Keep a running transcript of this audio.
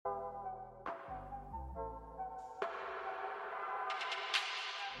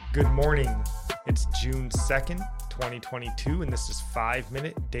Good morning. It's June 2nd, 2022, and this is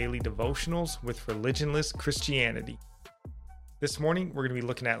 5-Minute Daily Devotionals with Religionless Christianity. This morning, we're going to be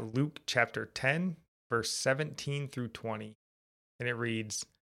looking at Luke chapter 10, verse 17 through 20, and it reads,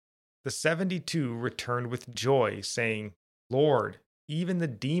 "The 72 returned with joy, saying, 'Lord, even the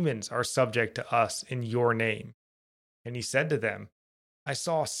demons are subject to us in your name.' And he said to them, 'I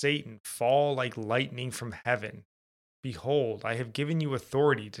saw Satan fall like lightning from heaven. Behold, I have given you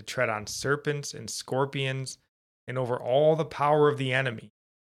authority to tread on serpents and scorpions and over all the power of the enemy,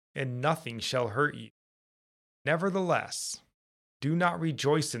 and nothing shall hurt you. Nevertheless, do not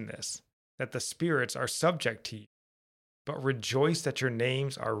rejoice in this, that the spirits are subject to you, but rejoice that your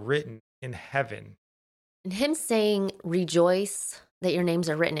names are written in heaven.'" And him saying, rejoice that your names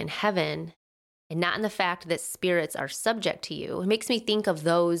are written in heaven, and not in the fact that spirits are subject to you, it makes me think of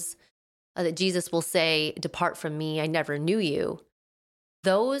those that Jesus will say, "Depart from me, I never knew you."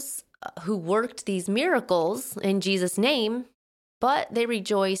 Those who worked these miracles in Jesus' name, but they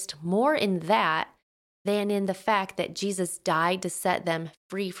rejoiced more in that than in the fact that Jesus died to set them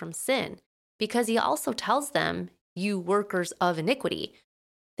free from sin. Because he also tells them, "You workers of iniquity."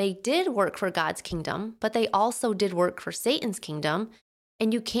 They did work for God's kingdom, but they also did work for Satan's kingdom.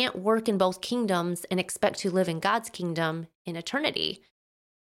 And you can't work in both kingdoms and expect to live in God's kingdom in eternity.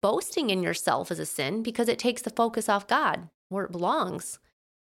 Boasting in yourself is a sin because it takes the focus off God, where it belongs.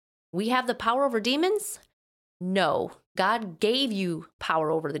 We have the power over demons? No. God gave you power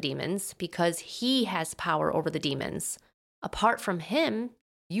over the demons because he has power over the demons. Apart from him,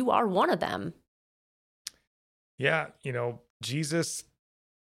 you are one of them. Yeah, Jesus,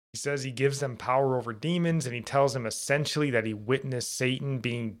 he says he gives them power over demons, and he tells them essentially that he witnessed Satan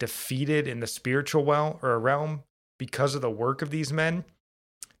being defeated in the spiritual realm because of the work of these men.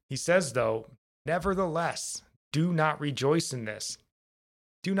 He says, though, "Nevertheless, do not rejoice in this.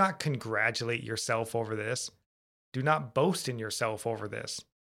 Do not congratulate yourself over this. Do not boast in yourself over this.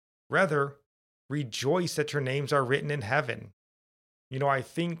 Rather, rejoice that your names are written in heaven." I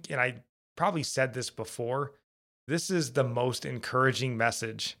think, and I probably said this before, this is the most encouraging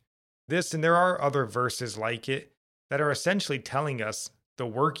message. This, and there are other verses like it, that are essentially telling us the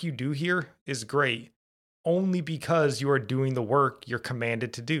work you do here is great only because you are doing the work you're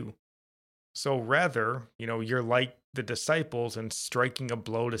commanded to do. So rather, you're like the disciples and striking a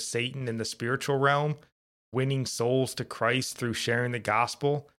blow to Satan in the spiritual realm, winning souls to Christ through sharing the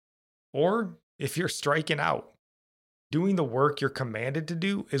gospel. Or if you're striking out, doing the work you're commanded to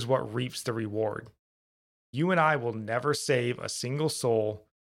do is what reaps the reward. You and I will never save a single soul,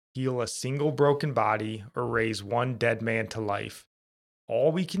 heal a single broken body, or raise one dead man to life.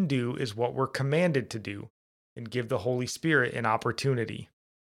 All we can do is what we're commanded to do and give the Holy Spirit an opportunity.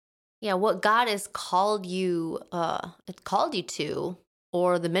 Yeah, what God has called you to,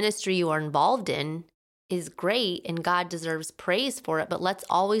 or the ministry you are involved in, is great, and God deserves praise for it. But let's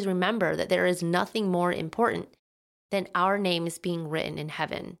always remember that there is nothing more important than our names being written in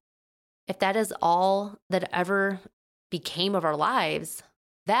heaven. If that is all that ever became of our lives,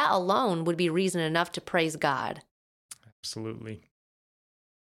 that alone would be reason enough to praise God. Absolutely.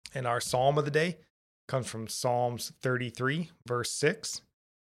 And our psalm of the day comes from Psalms 33, verse 6.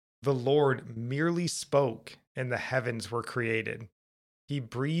 "The Lord merely spoke, and the heavens were created. He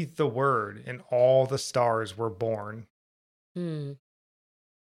breathed the word, and all the stars were born." And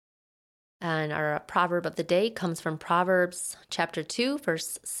our proverb of the day comes from Proverbs chapter 2,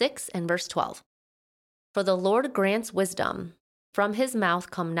 verse 6 and verse 12. "For the Lord grants wisdom. From his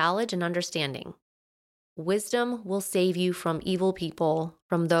mouth come knowledge and understanding. Wisdom will save you from evil people,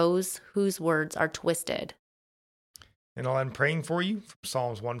 from those whose words are twisted." And I'll end praying for you from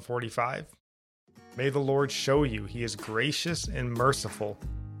Psalms 145. "May the Lord show you he is gracious and merciful,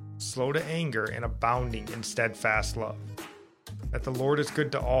 slow to anger and abounding in steadfast love. That the Lord is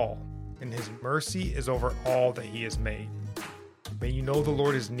good to all, and his mercy is over all that he has made. May you know the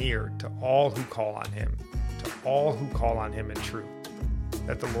Lord is near to all who call on him in truth.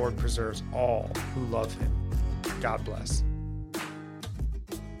 That the Lord preserves all who love him." God bless.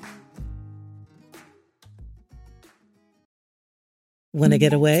 Want to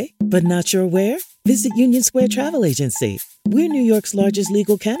get away, but not sure where? Visit Union Square Travel Agency. We're New York's largest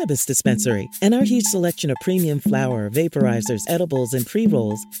legal cannabis dispensary, and our huge selection of premium flower, vaporizers, edibles, and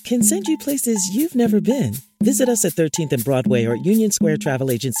pre-rolls can send you places you've never been. Visit us at 13th and Broadway or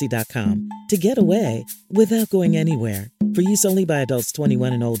unionsquaretravelagency.com to get away without going anywhere. For use only by adults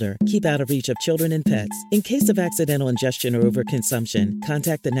 21 and older, keep out of reach of children and pets. In case of accidental ingestion or overconsumption,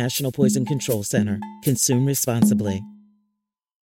 contact the National Poison Control Center. Consume responsibly.